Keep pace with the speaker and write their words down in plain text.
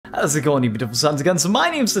How's it going, you beautiful sons and guns? My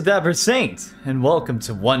name's the Dapper Saint, and welcome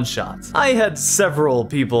to OneShot. I had several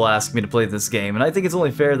people ask me to play this game, and I think it's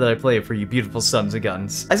only fair that I play it for you beautiful sons and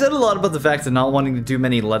guns. I said a lot about the fact of not wanting to do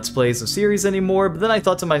many Let's Plays of series anymore, but then I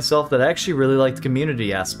thought to myself that I actually really like the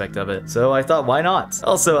community aspect of it, so I thought, why not?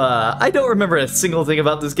 Also, I don't remember a single thing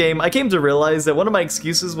about this game. I came to realize that one of my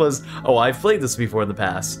excuses was, oh, I've played this before in the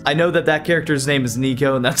past. I know that that character's name is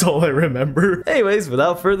Niko, and that's all I remember. Anyways,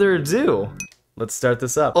 without further ado, let's start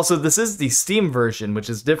this up. Also, this is the Steam version, which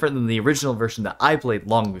is different than the original version that I played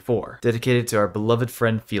long before. Dedicated to our beloved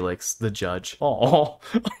friend Felix, the judge. Oh,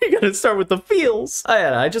 you gotta start with the feels.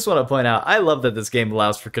 I just want to point out, I love that this game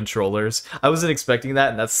allows for controllers. I wasn't expecting that,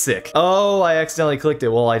 and that's sick. Oh, I accidentally clicked it.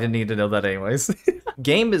 Well, I didn't need to know that anyways.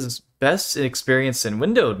 Game is best experienced in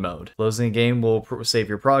windowed mode. Closing a game will save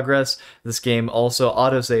your progress. This game also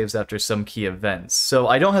autosaves after some key events, so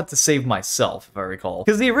I don't have to save myself, if I recall.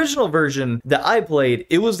 Because the original version that I played,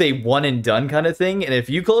 it was a one and done kind of thing, and if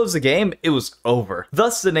you close the game, it was over.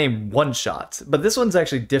 Thus the name OneShot, but this one's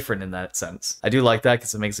actually different in that sense. I do like that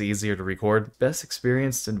because it makes it easier to record. Best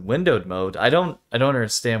experienced in windowed mode. I don't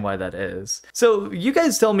understand why that is. So you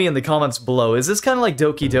guys tell me in the comments below, is this kind of like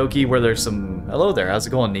Doki Doki where there's some... Hello there, how's it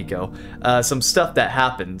going, Niko? Some stuff that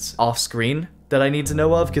happens off screen that I need to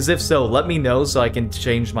know of? Because if so, let me know so I can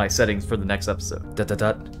change my settings for the next episode.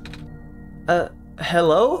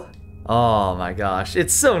 Hello? Oh my gosh,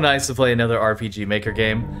 it's so nice to play another RPG Maker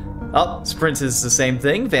game. Oh, sprint is the same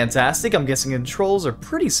thing, fantastic. I'm guessing controls are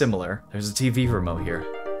pretty similar. There's a TV remote here.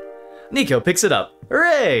 Niko picks it up.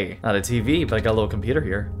 Hooray! Not a TV, but I got a little computer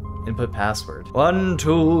here. Input password. 1,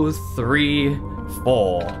 2, 3,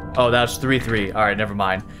 4. Oh, that's 3, 3. All right, never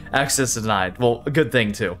mind. Access denied. Well, a good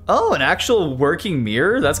thing too. Oh, an actual working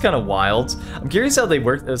mirror? That's kind of wild. I'm curious how they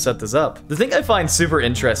set this up. The thing I find super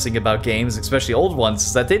interesting about games, especially old ones,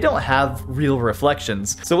 is that they don't have real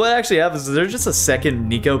reflections. So what actually happens is there's just a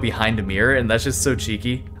second Niko behind a mirror, and that's just so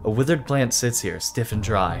cheeky. A withered plant sits here, stiff and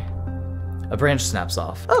dry. A branch snaps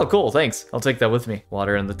off. Oh, cool, thanks. I'll take that with me.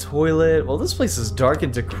 Water in the toilet. Well, this place is dark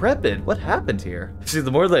and decrepit. What happened here? See,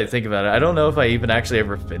 the more that I think about it, I don't know if I even actually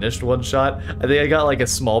ever finished OneShot. I think I got like a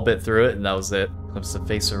small bit through it, and that was it. Clips to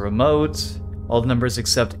face a remote. All the numbers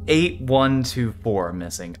except 8, 1, 2, 4 are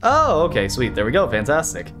missing. Oh, okay, sweet. There we go.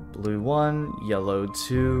 Fantastic. Blue 1, yellow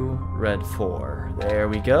 2, red 4. There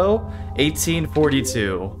we go.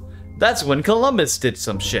 1842. That's when Columbus did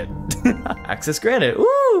some shit. Access granted.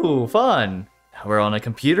 Ooh, fun. Now we're on a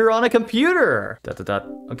computer on a computer. ...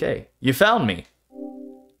 Okay, you found me.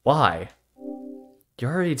 Why?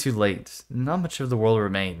 You're already too late. Not much of the world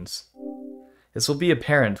remains. This will be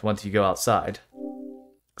apparent once you go outside.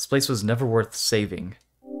 This place was never worth saving.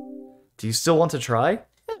 Do you still want to try?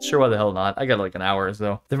 Sure, why the hell not? I got like an hour or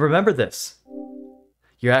so. Then remember this.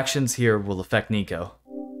 Your actions here will affect Niko.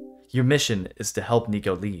 Your mission is to help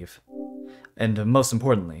Niko leave. And most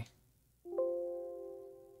importantly,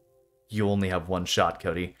 you only have one shot,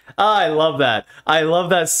 Cody. I love that. I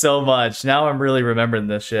love that so much. Now I'm really remembering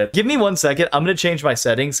this shit. Give me 1 second. I'm gonna change my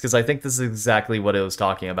settings because I think this is exactly what it was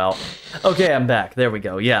talking about. Okay, I'm back. There we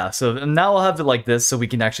go. Yeah, so now I'll have it like this so we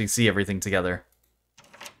can actually see everything together.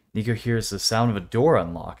 Niko hears the sound of a door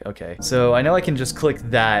unlock. Okay, so I know I can just click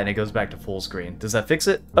that and it goes back to full screen. Does that fix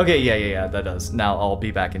it? Okay, yeah, that does. Now I'll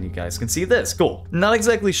be back and you guys can see this. Cool. Not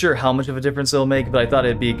exactly sure how much of a difference it'll make, but I thought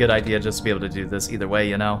it'd be a good idea just to be able to do this either way,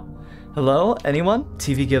 you know? Hello? Anyone?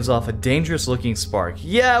 TV gives off a dangerous looking spark.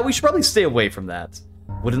 Yeah, we should probably stay away from that.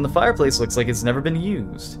 Wood in the fireplace looks like it's never been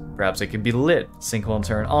used. Perhaps it could be lit. Sink won't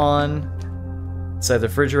turn on. Inside the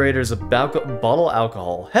refrigerator is a bottle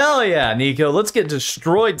alcohol. Hell yeah, Niko, let's get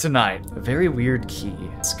destroyed tonight. A very weird key.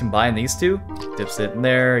 Let's combine these two. Dips it in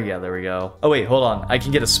there. Yeah, there we go. Oh wait, hold on. I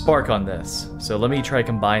can get a spark on this. So let me try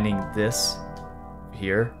combining this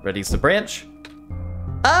here. Ready's the branch.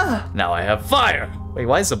 Ah, now I have fire. Wait,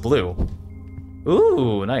 why is it blue?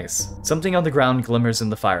 Ooh, nice. Something on the ground glimmers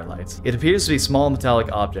in the firelight. It appears to be a small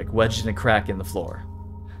metallic object wedged in a crack in the floor.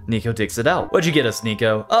 Niko digs it out. What'd you get us,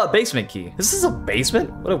 Niko? Oh, basement key. This is a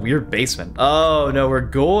basement? What a weird basement. Oh, no, we're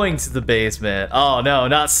going to the basement. Oh, no,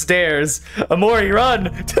 not stairs. Amori,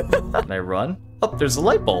 run. Can I run? Oh, there's a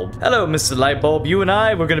light bulb. Hello, Mr. Lightbulb. You and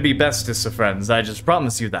I, we're gonna be bestest of friends. I just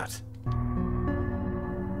promise you that.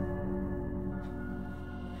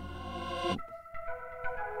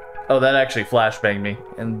 Oh, that actually flashbanged me.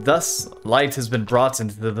 And thus, light has been brought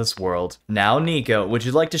into this world. Now, Niko, would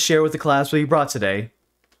you like to share with the class what you brought today?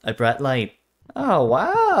 I brought light. Oh,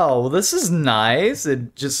 wow. This is nice.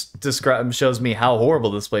 It just shows me how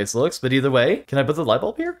horrible this place looks. But either way, can I put the light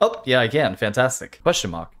bulb here? Oh, yeah, I can. Fantastic.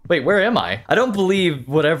 Question mark. Wait, where am I? I don't believe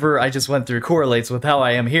whatever I just went through correlates with how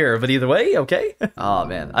I am here. But either way, okay. Oh,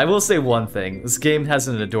 man. I will say one thing. This game has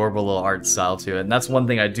an adorable little art style to it. And that's one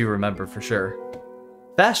thing I do remember for sure.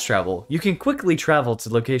 Fast travel. You can quickly travel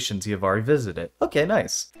to locations you have already visited. Okay,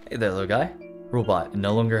 nice. Hey there, little guy. Robot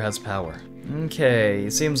no longer has power. Okay,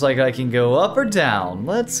 seems like I can go up or down.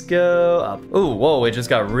 Let's go up. Oh, whoa, it just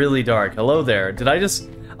got really dark. Hello there. Did I just...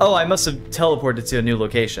 Oh, I must have teleported to a new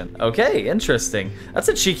location. Okay, interesting. That's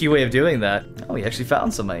a cheeky way of doing that. Oh, he actually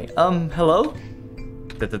found somebody. Hello?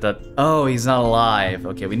 Oh, he's not alive.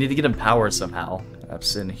 Okay, we need to get him power somehow.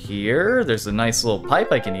 Perhaps in here, there's a nice little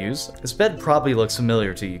pipe I can use. This bed probably looks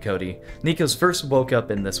familiar to you, Cody. Niko's first woke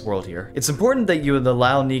up in this world here. It's important that you would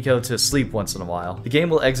allow Niko to sleep once in a while. The game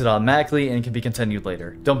will exit automatically and can be continued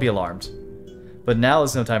later. Don't be alarmed. But now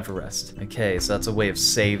is no time for rest. Okay, so that's a way of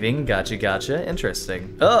saving. Gotcha, gotcha.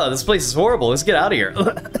 Interesting. Oh, this place is horrible. Let's get out of here.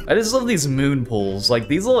 I just love these moon pools. Like,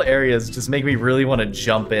 these little areas just make me really want to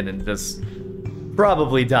jump in and just...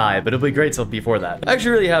 probably die, but it'll be great till before that. I'm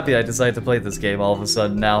actually really happy I decided to play this game all of a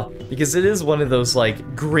sudden now, because it is one of those,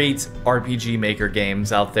 like, great RPG Maker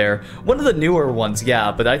games out there. One of the newer ones,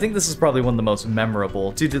 yeah, but I think this is probably one of the most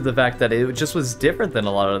memorable, due to the fact that it just was different than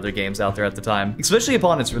a lot of other games out there at the time, especially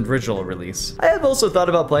upon its original release. I have also thought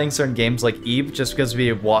about playing certain games like Eve, just because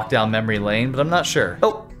we walk down memory lane, but I'm not sure.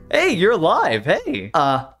 Oh, hey, you're alive, hey!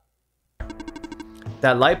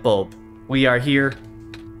 That light bulb. We are here.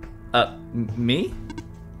 Me?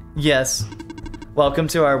 Yes. Welcome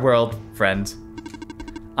to our world, friend.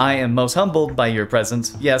 I am most humbled by your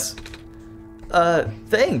presence. Yes.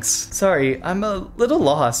 Thanks. Sorry, I'm a little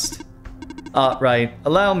lost. Right.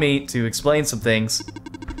 Allow me to explain some things.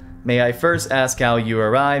 May I first ask how you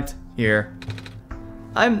arrived here?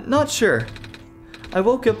 I'm not sure. I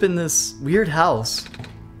woke up in this weird house.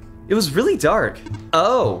 It was really dark.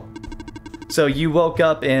 Oh. So you woke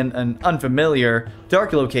up in an unfamiliar,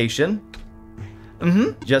 dark location.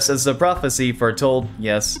 Just as the prophecy foretold,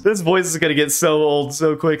 yes. This voice is gonna get so old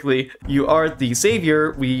so quickly. You are the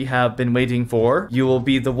savior we have been waiting for. You will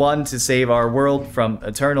be the one to save our world from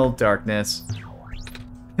eternal darkness.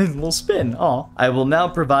 A little spin, aw. I will now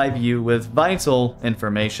provide you with vital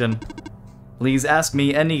information. Please ask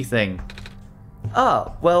me anything.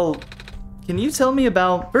 Well, can you tell me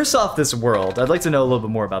about... First off, this world. I'd like to know a little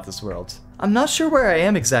bit more about this world. I'm not sure where I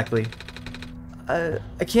am exactly.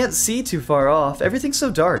 I can't see too far off. Everything's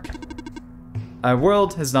so dark. Our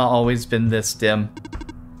world has not always been this dim,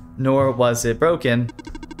 nor was it broken.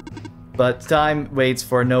 But time waits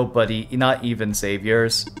for nobody, not even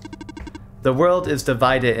saviors. The world is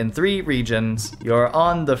divided in 3 regions. You're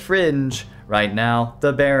on the fringe right now,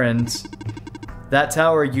 the Barrens. That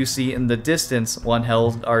tower you see in the distance one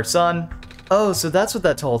held our sun. Oh, so that's what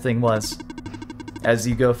that tall thing was. As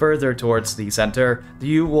you go further towards the center,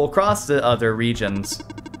 you will cross the other regions.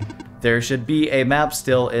 There should be a map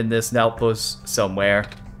still in this outpost somewhere.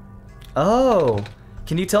 Oh,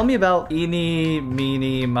 can you tell me about eeny,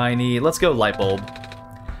 meeny, miny? Let's go, light bulb.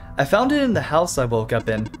 I found it in the house I woke up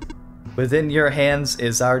in. Within your hands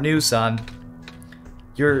is our new sun.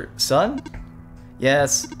 Your son?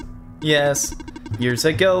 Yes. Yes. Years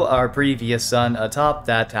ago, our previous sun atop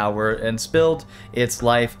that tower and spilled its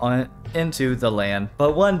life into the land.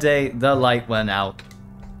 But one day, the light went out.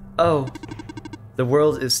 Oh. The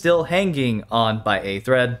world is still hanging on by a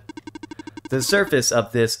thread. The surface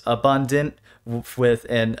of this abundant with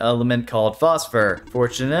an element called phosphor.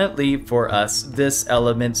 Fortunately for us, this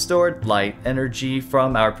element stored light energy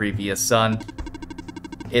from our previous sun.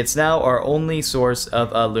 It's now our only source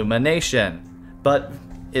of illumination, but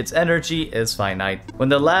its energy is finite. When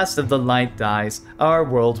the last of the light dies, our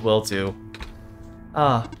world will too.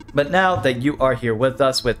 But now that you are here with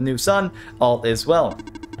us with new sun, all is well.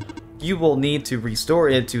 You will need to restore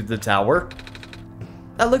it to the tower.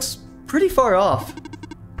 That looks pretty far off.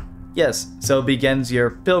 Yes, so begins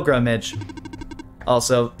your pilgrimage.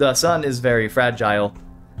 Also, the sun is very fragile,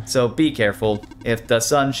 so be careful. If the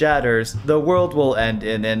sun shatters, the world will end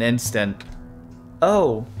in an instant.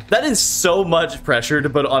 Oh, that is so much pressure to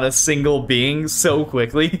put on a single being so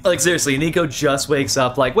quickly. Like, seriously, Niko just wakes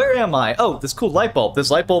up like, where am I? Oh, this cool light bulb.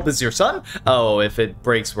 This light bulb is your son? Oh, if it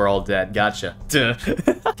breaks, we're all dead. Gotcha.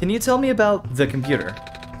 Can you tell me about the computer?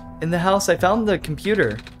 In the house, I found the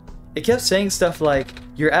computer. It kept saying stuff like,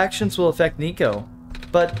 your actions will affect Niko.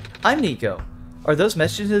 But I'm Niko. Are those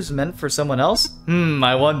messages meant for someone else?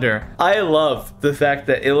 I wonder. I love the fact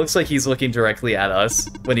that it looks like he's looking directly at us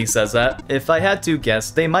when he says that. If I had to guess,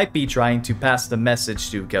 they might be trying to pass the message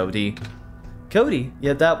to Cody. Cody?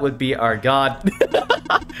 Yeah, that would be our god.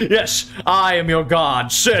 Yes, I am your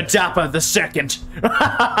god, Sir Dapper the Second.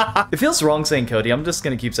 It feels wrong saying Cody. I'm just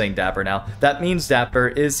gonna keep saying Dapper now. That means Dapper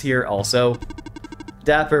is here also.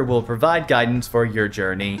 Dapper will provide guidance for your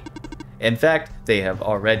journey. In fact, they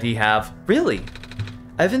already have. Really?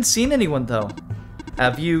 I haven't seen anyone though.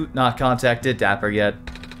 Have you not contacted Dapper yet?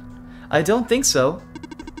 I don't think so.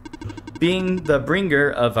 Being the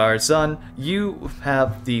bringer of our son, you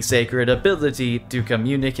have the sacred ability to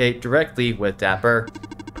communicate directly with Dapper.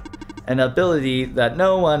 An ability that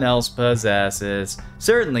no one else possesses.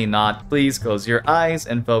 Certainly not. Please close your eyes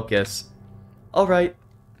and focus. Alright.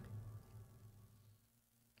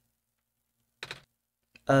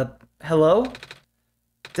 Hello?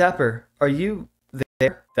 Dapper, are you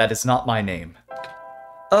there? That is not my name.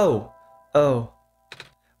 Oh.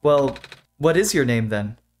 Well, what is your name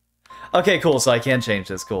then? Okay, cool, so I can change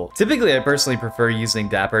this, cool. Typically, I personally prefer using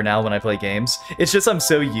Dapper now when I play games. It's just I'm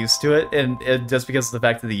so used to it, and just because of the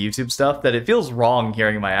fact of the YouTube stuff, that it feels wrong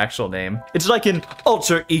hearing my actual name. It's like an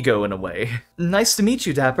alter ego in a way. Nice to meet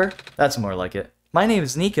you, Dapper. That's more like it. My name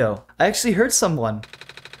is Niko. I actually heard someone.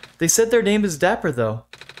 They said their name is Dapper, though.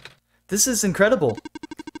 This is incredible.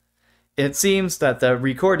 It seems that the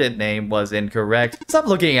recorded name was incorrect. Stop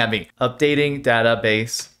looking at me. Updating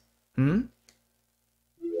database.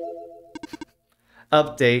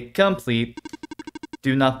 Update complete.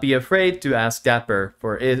 Do not be afraid to ask Dapper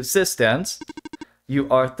for assistance. You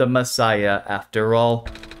are the Messiah after all.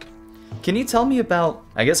 Can you tell me about...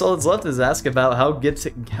 I guess all that's left is ask about how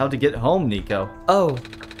to get home, Niko. Oh,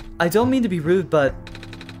 I don't mean to be rude, but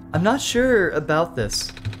I'm not sure about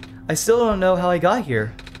this. I still don't know how I got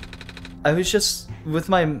here. I was just with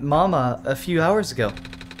my mama a few hours ago,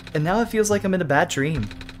 and now it feels like I'm in a bad dream.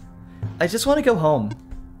 I just want to go home. ...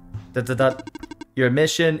 Your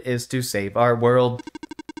mission is to save our world,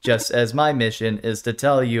 just as my mission is to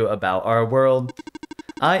tell you about our world.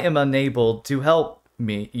 I am unable to help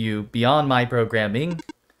you beyond my programming.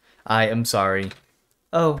 I am sorry.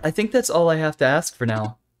 Oh, I think that's all I have to ask for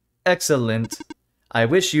now. Excellent. I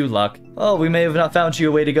wish you luck. Oh, we may have not found you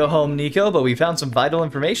a way to go home, Niko, but we found some vital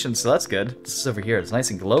information, so that's good. This is over here. It's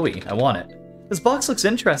nice and glowy. I want it. This box looks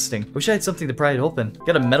interesting. Wish I had something to pry it open.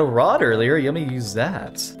 Got a metal rod earlier. Let me use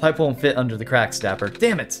that. Pipe won't fit under the cracks, Dapper.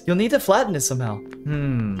 Damn it. You'll need to flatten it somehow.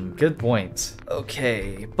 Good point.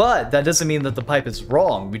 Okay, but that doesn't mean that the pipe is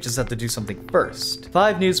wrong. We just have to do something first.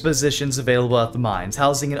 5 news positions available at the mines.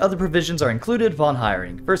 Housing and other provisions are included upon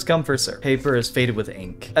hiring. First come, first serve. Paper is faded with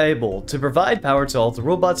ink. Able to provide power to all the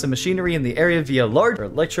robots and machinery in the area via large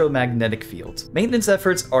electromagnetic fields. Maintenance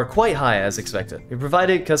efforts are quite high as expected. We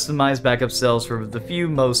provided customized backup cells for the few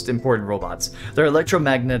most important robots. Their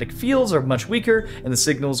electromagnetic fields are much weaker, and the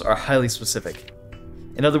signals are highly specific.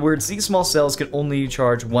 In other words, these small cells can only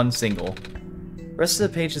charge one single. Rest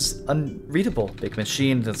of the page is unreadable. Big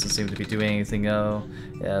machine doesn't seem to be doing anything.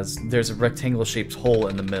 There's a rectangle-shaped hole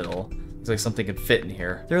in the middle. Looks like something could fit in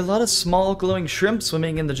here. There are a lot of small glowing shrimp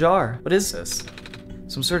swimming in the jar. What is this?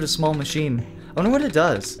 Some sort of small machine. I wonder what it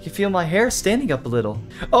does. You feel my hair standing up a little.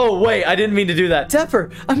 Oh, wait, I didn't mean to do that.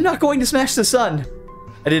 Dapper, I'm not going to smash the sun.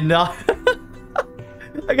 I did not.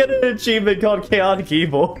 I got an achievement called Chaotic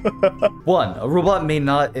Evil. 1. A robot may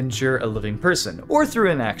not injure a living person, or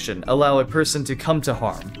through inaction, allow a person to come to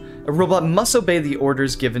harm. A robot must obey the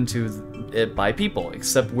orders given to it by people,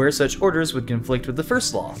 except where such orders would conflict with the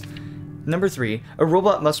first law. Number 3, a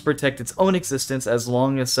robot must protect its own existence as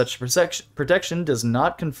long as such protection does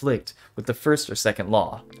not conflict with the first or second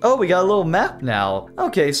law. Oh, we got a little map now.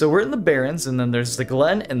 Okay, so we're in the Barrens, and then there's the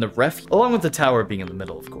Glen and the Ref, along with the tower being in the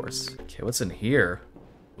middle, of course. Okay, what's in here?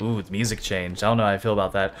 Ooh, the music changed. I don't know how I feel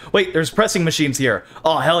about that. Wait, there's pressing machines here.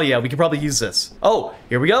 Oh, hell yeah, we could probably use this. Oh,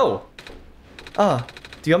 here we go. Do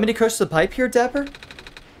you want me to crush the pipe here, Dapper?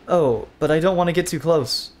 Oh, but I don't want to get too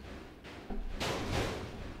close.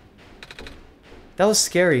 That was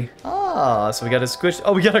scary. So we got a squish.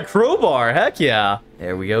 Oh, we got a crowbar. Heck yeah.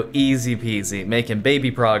 There we go. Easy peasy. Making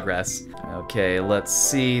baby progress. Okay, let's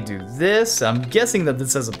see. Do this. I'm guessing that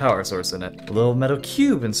this has a power source in it. A little metal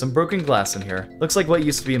cube and some broken glass in here. Looks like what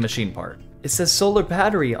used to be a machine part. It says solar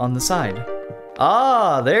battery on the side.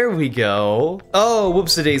 There we go. Oh,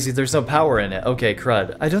 whoops-a-daisy. There's no power in it. Okay,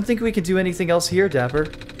 crud. I don't think we can do anything else here, Dapper.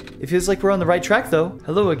 It feels like we're on the right track, though.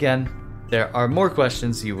 Hello again. There are more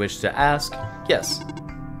questions you wish to ask? Yes.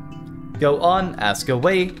 Go on, ask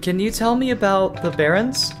away. Can you tell me about the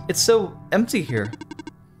Barrens? It's so empty here.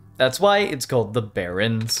 That's why it's called the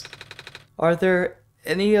Barrens. Are there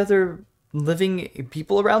any other living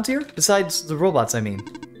people around here? Besides the robots, I mean.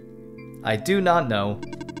 I do not know.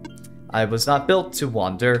 I was not built to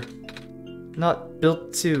wander. Not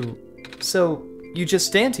built to So, you just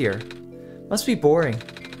stand here. Must be boring.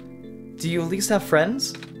 Do you at least have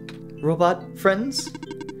friends? Robot friends?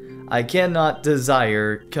 I cannot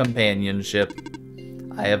desire companionship.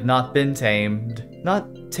 I have not been tamed.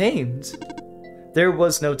 Not tamed? There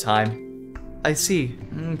was no time. I see.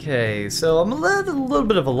 Okay, so I'm at a little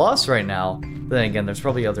bit of a loss right now. But then again, there's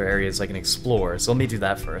probably other areas I can explore, so let me do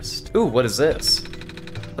that first. Ooh, what is this?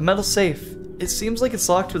 A metal safe. It seems like it's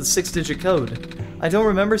locked with a 6-digit code. I don't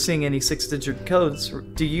remember seeing any 6-digit codes.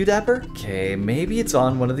 Do you, Dapper? Okay, maybe it's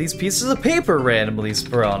on one of these pieces of paper randomly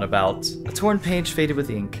thrown about. A torn page faded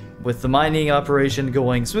with ink. With the mining operation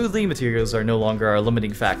going smoothly, materials are no longer our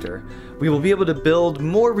limiting factor. We will be able to build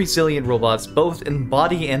more resilient robots both in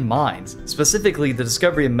body and mind. Specifically, the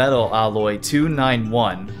discovery of metal alloy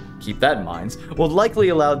 291, keep that in mind, will likely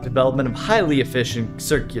allow the development of highly efficient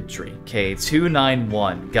circuitry.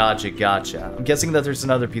 K291, gotcha. I'm guessing that there's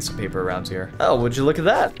another piece of paper around here. Oh, would you look at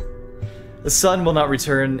that? The sun will not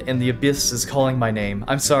return, and the abyss is calling my name.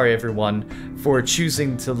 I'm sorry, everyone, for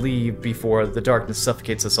choosing to leave before the darkness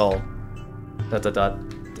suffocates us all. ...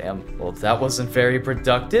 Damn, well, that wasn't very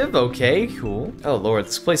productive. Okay, cool. Oh, Lord,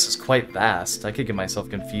 this place is quite vast. I could get myself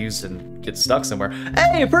confused and get stuck somewhere.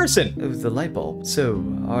 Hey, a person! Oh, the light bulb. So,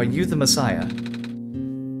 are you the Messiah?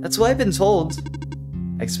 That's what I've been told.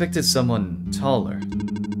 I expected someone taller.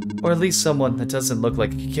 Or at least someone that doesn't look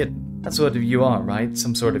like a kitten. That's what you are, right?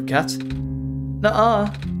 Some sort of cat?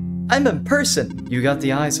 Nuh-uh. I'm a person. You got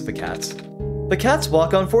the eyes of a cat. But cats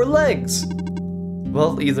walk on 4 legs.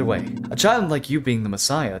 Well, either way, a child like you being the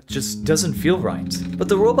Messiah just doesn't feel right. But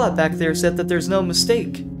the robot back there said that there's no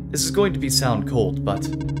mistake. This is going to sound cold, but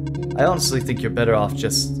I honestly think you're better off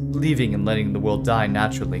just leaving and letting the world die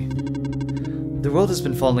naturally. The world has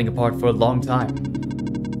been falling apart for a long time.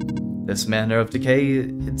 This manner of decay,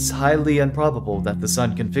 it's highly improbable that the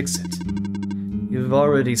sun can fix it. You've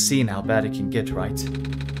already seen how bad it can get, right?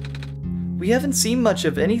 We haven't seen much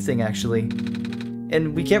of anything, actually.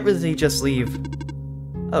 And we can't really just leave.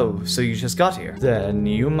 Oh, so you just got here. Then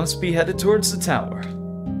you must be headed towards the tower.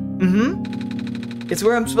 Mm-hmm. It's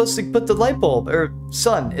where I'm supposed to put the light bulb, or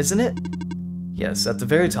sun, isn't it? Yes, at the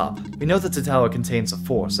very top. We know that the tower contains a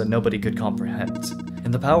force that nobody could comprehend,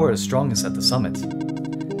 and the power is strongest at the summit.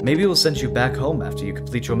 Maybe we'll send you back home after you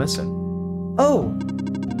complete your mission. Oh!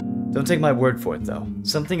 Don't take my word for it, though.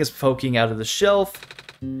 Something is poking out of the shelf.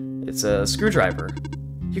 It's a screwdriver.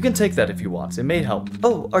 You can take that if you want. It may help.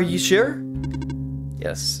 Oh, are you sure?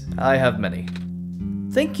 Yes, I have many.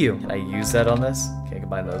 Thank you. Can I use that on this? Can't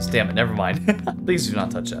combine those. Damn it, never mind. Please do not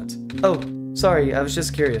touch that. Oh, sorry, I was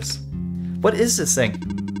just curious. What is this thing?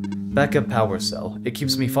 Backup power cell. It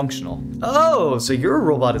keeps me functional. Oh, so you're a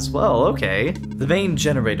robot as well, okay. The main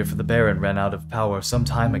generator for the Baron ran out of power some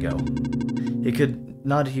time ago. It could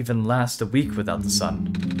not even last a week without the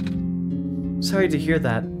sun. Sorry to hear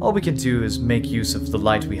that. All we can do is make use of the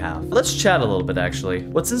light we have. Let's chat a little bit, actually.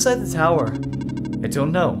 What's inside the tower? I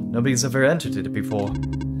don't know. Nobody's ever entered it before.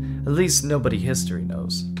 At least nobody history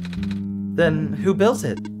knows. Then, who built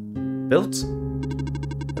it? Built?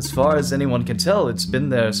 As far as anyone can tell, it's been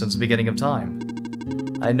there since the beginning of time.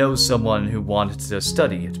 I know someone who wanted to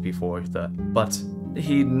study it before that, but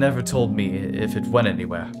he never told me if it went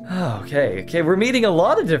anywhere. Okay, we're meeting a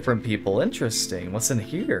lot of different people. Interesting. What's in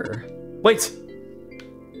here? Wait!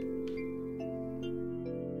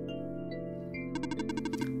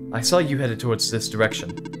 I saw you headed towards this direction.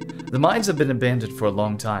 The mines have been abandoned for a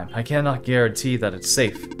long time. I cannot guarantee that it's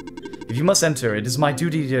safe. If you must enter, it is my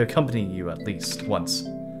duty to accompany you at least once.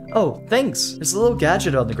 Oh, thanks! There's a little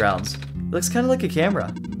gadget on the grounds. It looks kind of like a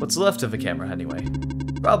camera. What's left of a camera, anyway.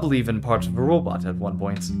 Probably even part of a robot at one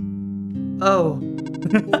point. Oh.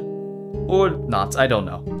 Or not, I don't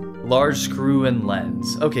know. Large screw and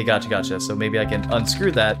lens. Okay, gotcha. So maybe I can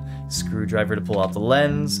unscrew that. Screwdriver to pull out the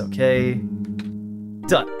lens. Okay.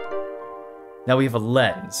 Done. Now we have a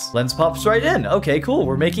lens. Lens pops right in. Okay, cool.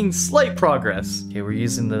 We're making slight progress. Okay, we're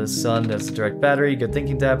using the sun as a direct battery. Good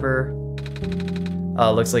thinking, Dapper.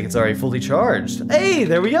 Looks like it's already fully charged. Hey,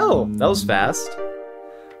 there we go. That was fast.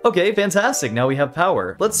 Okay, fantastic. Now we have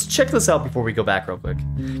power. Let's check this out before we go back real quick,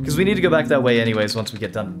 because we need to go back that way anyways once we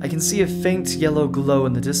get done. I can see a faint yellow glow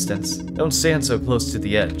in the distance. Don't stand so close to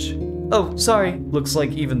the edge. Oh, sorry. Looks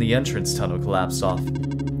like even the entrance tunnel collapsed off.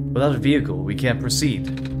 Without a vehicle, we can't proceed.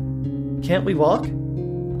 Can't we walk?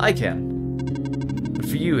 I can. But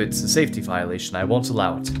for you, it's a safety violation. I won't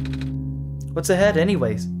allow it. What's ahead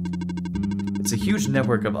anyways? It's a huge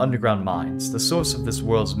network of underground mines, the source of this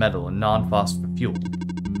world's metal and non-phosphor fuel.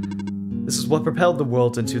 This is what propelled the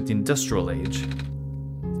world into the industrial age.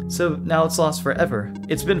 So now it's lost forever.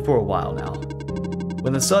 It's been for a while now.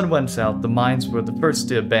 When the sun went out, the mines were the first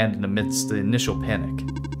to abandon amidst the initial panic.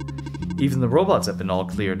 Even the robots have been all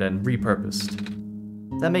cleared and repurposed.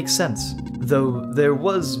 That makes sense, though there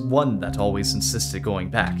was one that always insisted going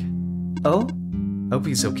back. Oh? Hope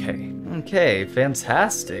he's okay. Okay,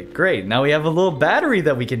 fantastic. Great, now we have a little battery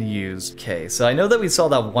that we can use. Okay, so I know that we saw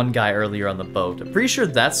that one guy earlier on the boat. I'm pretty sure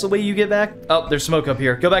that's the way you get back. Oh, there's smoke up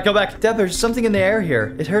here. Go back, go back. Dapper, there's something in the air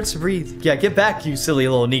here. It hurts to breathe. Yeah, get back, you silly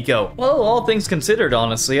little Niko. Well, all things considered,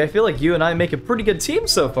 honestly, I feel like you and I make a pretty good team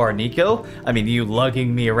so far, Niko. I mean, you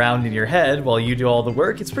lugging me around in your head while you do all the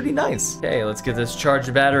work, it's pretty nice. Okay, let's get this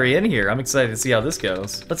charged battery in here. I'm excited to see how this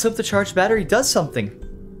goes. Let's hope the charged battery does something.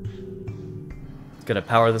 Gonna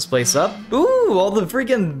power this place up. Ooh, all the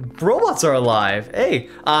freaking robots are alive. Hey,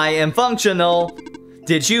 I am functional.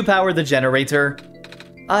 Did you power the generator?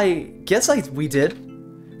 I guess we did.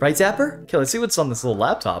 Right, Dapper? Okay, let's see what's on this little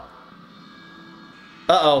laptop.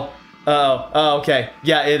 Uh-oh. Uh-oh. Oh, okay.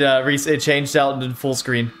 Yeah, it changed out into full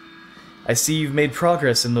screen. I see you've made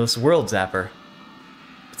progress in this world, Dapper.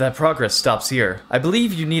 But that progress stops here. I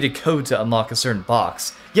believe you need a code to unlock a certain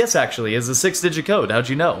box. Yes, actually, it's a 6-digit code. How'd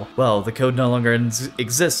you know? Well, the code no longer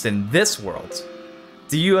exists in this world.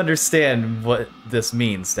 Do you understand what this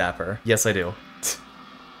means, Dapper? Yes, I do.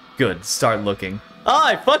 Good, start looking. Ah,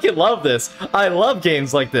 I fucking love this! I love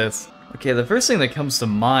games like this! Okay, the first thing that comes to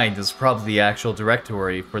mind is probably the actual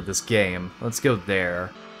directory for this game. Let's go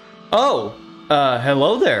there. Oh!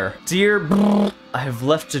 Hello there. Dear I have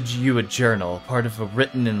left you a journal, part of a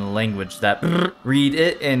written in a language that read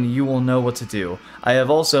it and you will know what to do. I have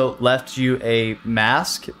also left you a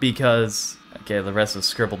mask because... Okay, the rest is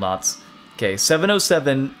scribble knots. Okay,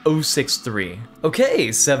 707-063. Okay,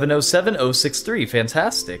 707-063,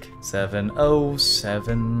 fantastic.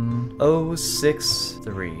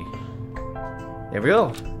 707-063. There we go.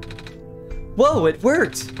 Whoa, it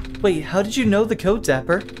worked! Wait, how did you know the code,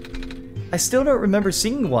 Dapper? I still don't remember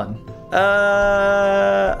seeing one.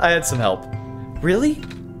 I had some help. Really?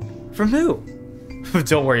 From who?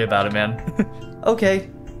 Don't worry about it, man. Okay.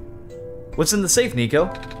 What's in the safe, Niko?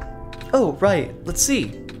 Oh, right. Let's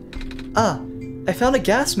see. Ah, I found a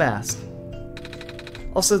gas mask.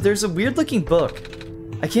 Also, there's a weird-looking book.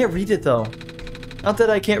 I can't read it, though. Not that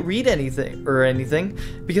I can't read anything,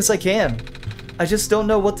 because I can. I just don't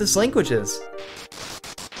know what this language is.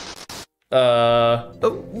 Oh,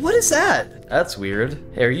 what is that? That's weird.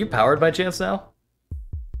 Hey, are you powered by chance now?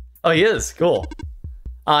 Oh, he is. Cool.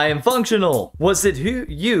 I am functional. Was it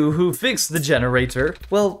you who fixed the generator?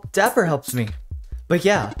 Well, Dapper helps me. But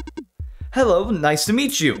yeah. Hello, nice to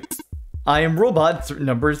meet you. I am robot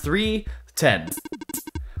number 310.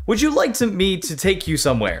 Would you like me to take you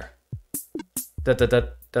somewhere?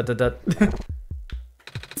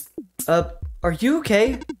 Are you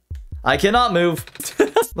okay? I cannot move.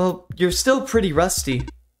 Well, you're still pretty rusty.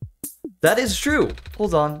 That is true.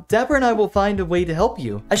 Hold on. Dapper and I will find a way to help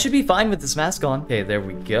you. I should be fine with this mask on. Okay, there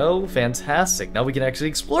we go. Fantastic. Now we can actually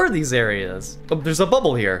explore these areas. Oh, there's a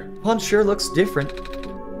bubble here. The pond sure looks different.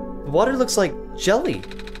 The water looks like jelly.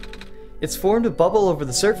 It's formed a bubble over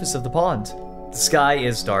the surface of the pond. The sky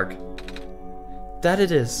is dark. That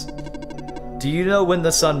it is. Do you know when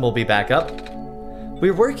the sun will be back up?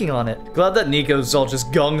 We're working on it. Glad that Niko's all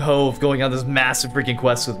just gung-ho of going on this massive freaking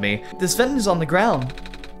quest with me. This vent is on the ground.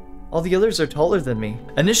 All the others are taller than me.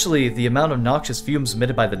 Initially, the amount of noxious fumes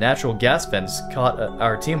emitted by the natural gas vents caught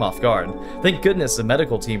our team off guard. Thank goodness the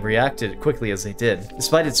medical team reacted quickly as they did.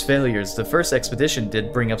 Despite its failures, the first expedition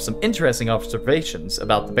did bring up some interesting observations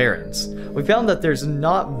about the Barrens. We found that there's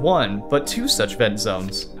not one, but 2 such vent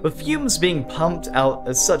zones. With fumes being pumped out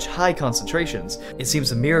at such high concentrations, it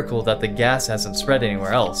seems a miracle that the gas hasn't spread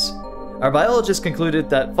anywhere else. Our biologists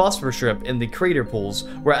concluded that phosphor shrimp in the crater pools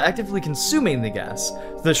were actively consuming the gas.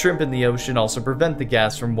 The shrimp in the ocean also prevent the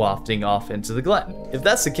gas from wafting off into the glen. If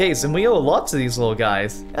that's the case, then we owe a lot to these little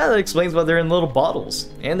guys. Yeah, that explains why they're in little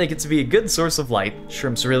bottles. And they get to be a good source of light.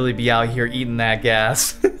 Shrimps really be out here eating that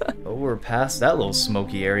gas. Oh, we're past that little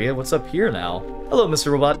smoky area. What's up here now? Hello,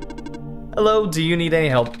 Mr. Robot. Hello, do you need any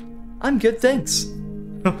help? I'm good, thanks.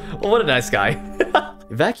 Well, what a nice guy.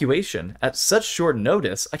 Evacuation at such short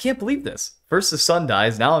notice. I can't believe this. First the sun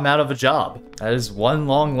dies, now I'm out of a job. That is one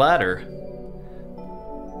long ladder.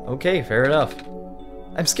 Okay, fair enough.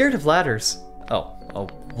 I'm scared of ladders. Oh,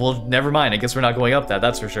 well, never mind. I guess we're not going up that,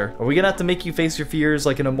 that's for sure. Are we gonna have to make you face your fears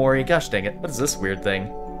like an Omori? Gosh dang it. What is this weird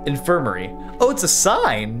thing? Infirmary. Oh, it's a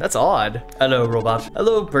sign. That's odd. Hello, robot.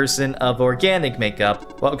 Hello, person of organic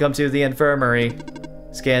makeup. Welcome to the infirmary.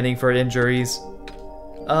 Scanning for injuries.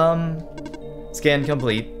 Scan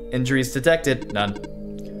complete. Injuries detected. None.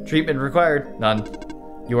 Treatment required. None.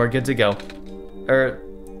 You are good to go.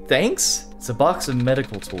 Thanks? It's a box of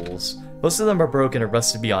medical tools. Most of them are broken or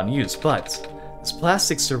rusted beyond use, but this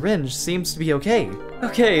plastic syringe seems to be okay.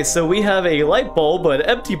 Okay, so we have a light bulb, an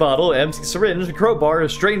empty bottle, an empty syringe, a crowbar, a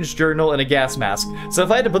strange journal, and a gas mask. So if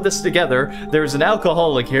I had to put this together, there's an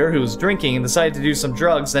alcoholic here who's drinking and decided to do some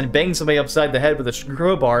drugs, then bang somebody upside the head with a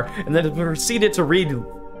crowbar, and then proceeded to read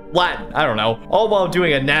Latin, I don't know, all while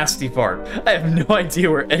doing a nasty fart. I have no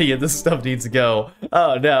idea where any of this stuff needs to go.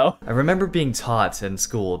 Oh no. I remember being taught in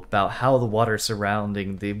school about how the water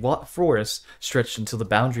surrounding the forest stretched until the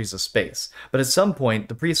boundaries of space, but at some point,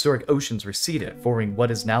 the prehistoric oceans receded, forming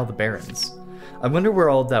what is now the Barrens. I wonder where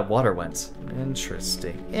all of that water went.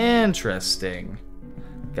 Interesting. Interesting.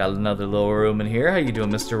 Got another little room in here. How you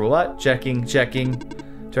doing, Mr. Robot? Checking, checking.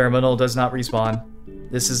 Terminal does not respawn.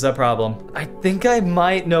 This is a problem. I think I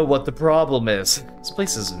might know what the problem is. This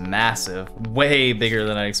place is massive. Way bigger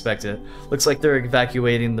than I expected. Looks like they're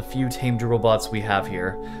evacuating the few tamed robots we have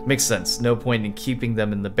here. Makes sense. No point in keeping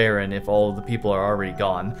them in the Barren if all of the people are already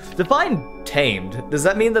gone. Define tamed. Does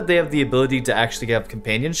that mean that they have the ability to actually have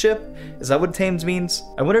companionship? Is that what tamed means?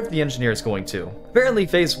 I wonder if the engineer is going to. Apparently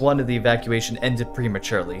phase 1 of the evacuation ended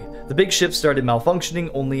prematurely. The big ship started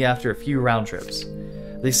malfunctioning only after a few round trips.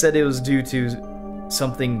 They said it was due to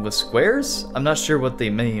something with squares? I'm not sure what they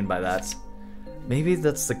mean by that. Maybe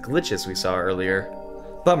that's the glitches we saw earlier.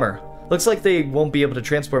 Bummer. Looks like they won't be able to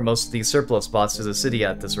transport most of these surplus bots to the city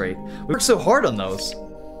at this rate. We worked so hard on those.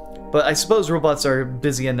 But I suppose robots are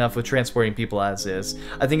busy enough with transporting people as is.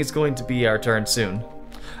 I think it's going to be our turn soon.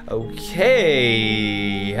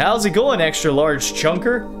 Okay. How's it going, extra large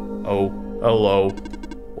chunker? Oh, hello.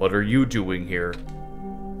 What are you doing here?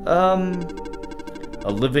 A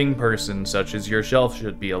living person such as yourself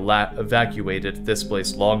should be evacuated this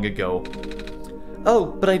place long ago. Oh,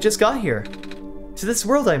 but I just got here. To this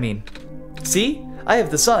world, I mean. See? I have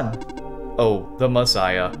the sun. Oh, the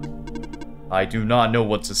Messiah. I do not know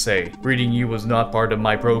what to say. Greeting you was not part of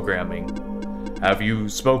my programming. Have you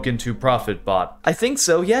spoken to ProfitBot? I think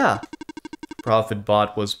so, yeah.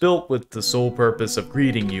 ProfitBot was built with the sole purpose of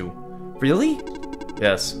greeting you. Really?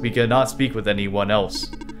 Yes, we cannot speak with anyone else.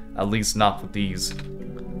 At least not with these.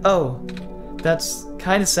 Oh, that's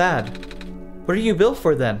kinda sad. What are you built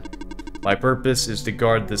for then? My purpose is to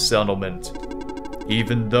guard this settlement.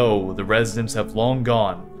 Even though the residents have long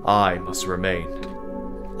gone, I must remain.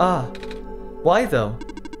 Ah, why though?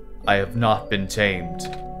 I have not been tamed.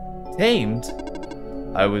 Tamed?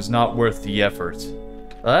 I was not worth the effort.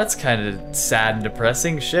 Well, that's kinda sad and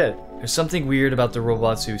depressing. Shit. There's something weird about the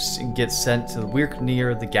robots who get sent to work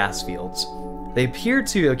near the gas fields. They appear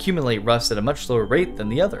to accumulate rust at a much slower rate than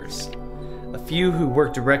the others. A few who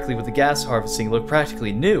work directly with the gas harvesting look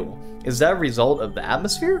practically new. Is that a result of the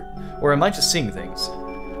atmosphere? Or am I just seeing things?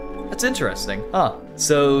 That's interesting, huh?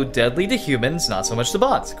 So, deadly to humans, not so much to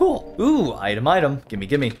bots. Cool. Ooh, item. Gimme,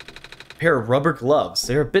 gimme. Pair of rubber gloves.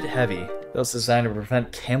 They're a bit heavy. Those designed to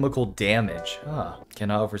prevent chemical damage.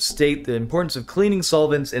 Cannot overstate the importance of cleaning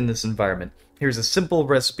solvents in this environment. Here's a simple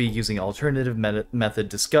recipe using alternative method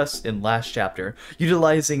discussed in last chapter,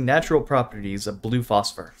 utilizing natural properties of blue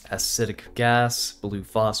phosphor. Acidic gas, blue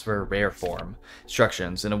phosphor, rare form.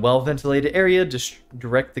 Instructions. In a well-ventilated area,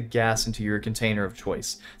 direct the gas into your container of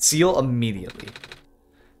choice. Seal immediately.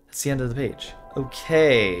 That's the end of the page.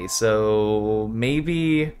 Okay, so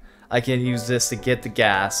maybe I can use this to get the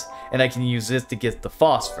gas, and I can use this to get the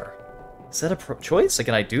phosphor. Is that a choice? Like,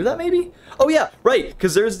 can I do that maybe? Oh yeah, right,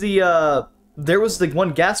 because there's the, there was the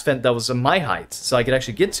one gas vent that was in my height, so I could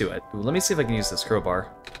actually get to it. Ooh, let me see if I can use this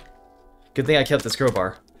crowbar. Good thing I kept this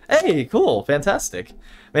crowbar. Hey, cool, fantastic.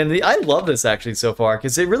 Man, I love this actually so far,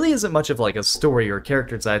 because it really isn't much of like a story or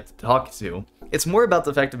characters I have to talk to. It's more about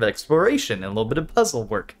the fact of exploration and a little bit of puzzle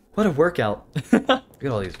work. What a workout. Look at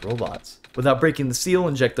all these robots. Without breaking the seal,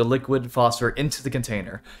 inject the liquid phosphor into the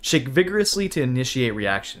container. Shake vigorously to initiate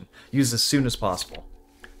reaction. Use as soon as possible.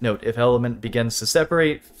 Note, if element begins to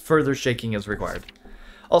separate, further shaking is required.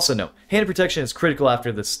 Also note, hand protection is critical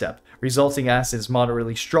after this step. Resulting acid is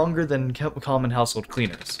moderately stronger than common household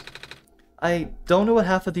cleaners. I don't know what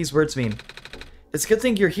half of these words mean. It's a good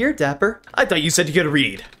thing you're here, Dapper. I thought you said you could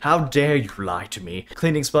read. How dare you lie to me.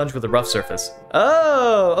 Cleaning sponge with a rough surface.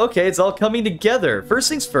 Oh, okay, it's all coming together. First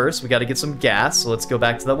things first, we gotta get some gas, so let's go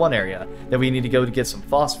back to that one area. Then we need to go to get some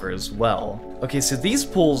phosphor as well. Okay, so these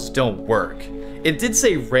pools don't work. It did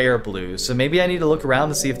say rare blue, so maybe I need to look around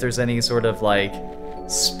to see if there's any sort of, like,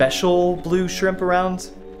 special blue shrimp around.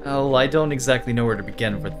 Oh, I don't exactly know where to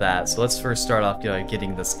begin with that, so let's first start off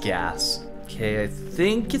getting this gas. Okay, I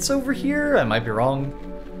think it's over here. I might be wrong.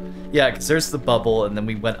 Yeah, because there's the bubble, and then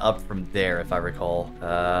we went up from there, if I recall.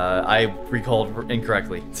 I recalled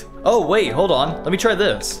incorrectly. Oh, wait, hold on. Let me try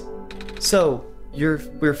this. So,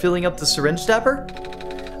 we're filling up the syringe, Dapper?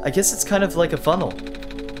 I guess it's kind of like a funnel.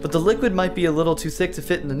 But the liquid might be a little too thick to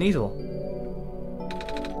fit in the needle.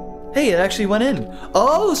 Hey, it actually went in.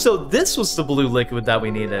 Oh, so this was the blue liquid that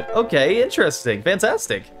we needed. Okay, interesting.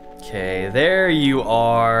 Fantastic. Okay, there you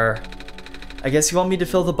are. I guess you want me to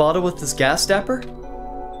fill the bottle with this gas, Dapper?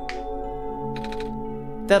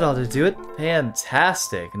 That ought to do it.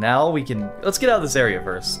 Fantastic. Now let's get out of this area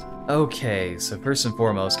first. Okay, so first and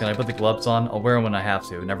foremost, can I put the gloves on? I'll wear them when I have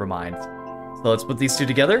to, never mind. So let's put these two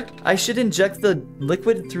together. I should inject the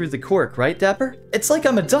liquid through the cork, right, Dapper? It's like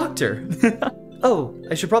I'm a doctor. Oh,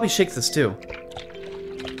 I should probably shake this too.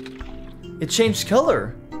 It changed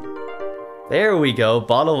color. There we go,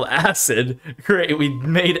 bottle of acid. Great, we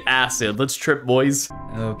made acid. Let's trip, boys.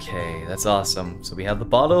 Okay, that's awesome. So we have the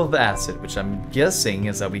bottle of acid, which I'm guessing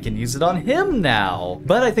is that we can use it on him now.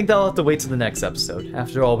 But I think that'll have to wait to the next episode.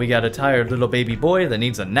 After all, we got a tired little baby boy that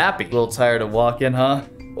needs a nappy. A little tired of walking, huh?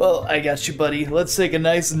 Well, I got you, buddy. Let's take a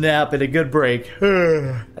nice nap and a good break.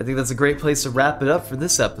 I think that's a great place to wrap it up for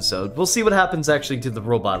this episode. We'll see what happens actually to the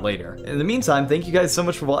robot later. In the meantime, thank you guys so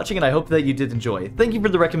much for watching, and I hope that you did enjoy. Thank you for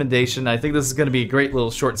the recommendation. I think this is going to be a great little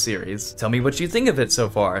short series. Tell me what you think of it so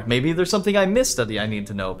far. Maybe there's something I missed that I need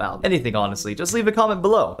to know about. Anything, honestly. Just leave a comment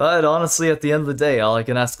below. But honestly, at the end of the day, all I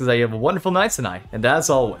can ask is that you have a wonderful night tonight. And as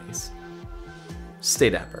always, stay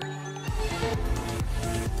dapper.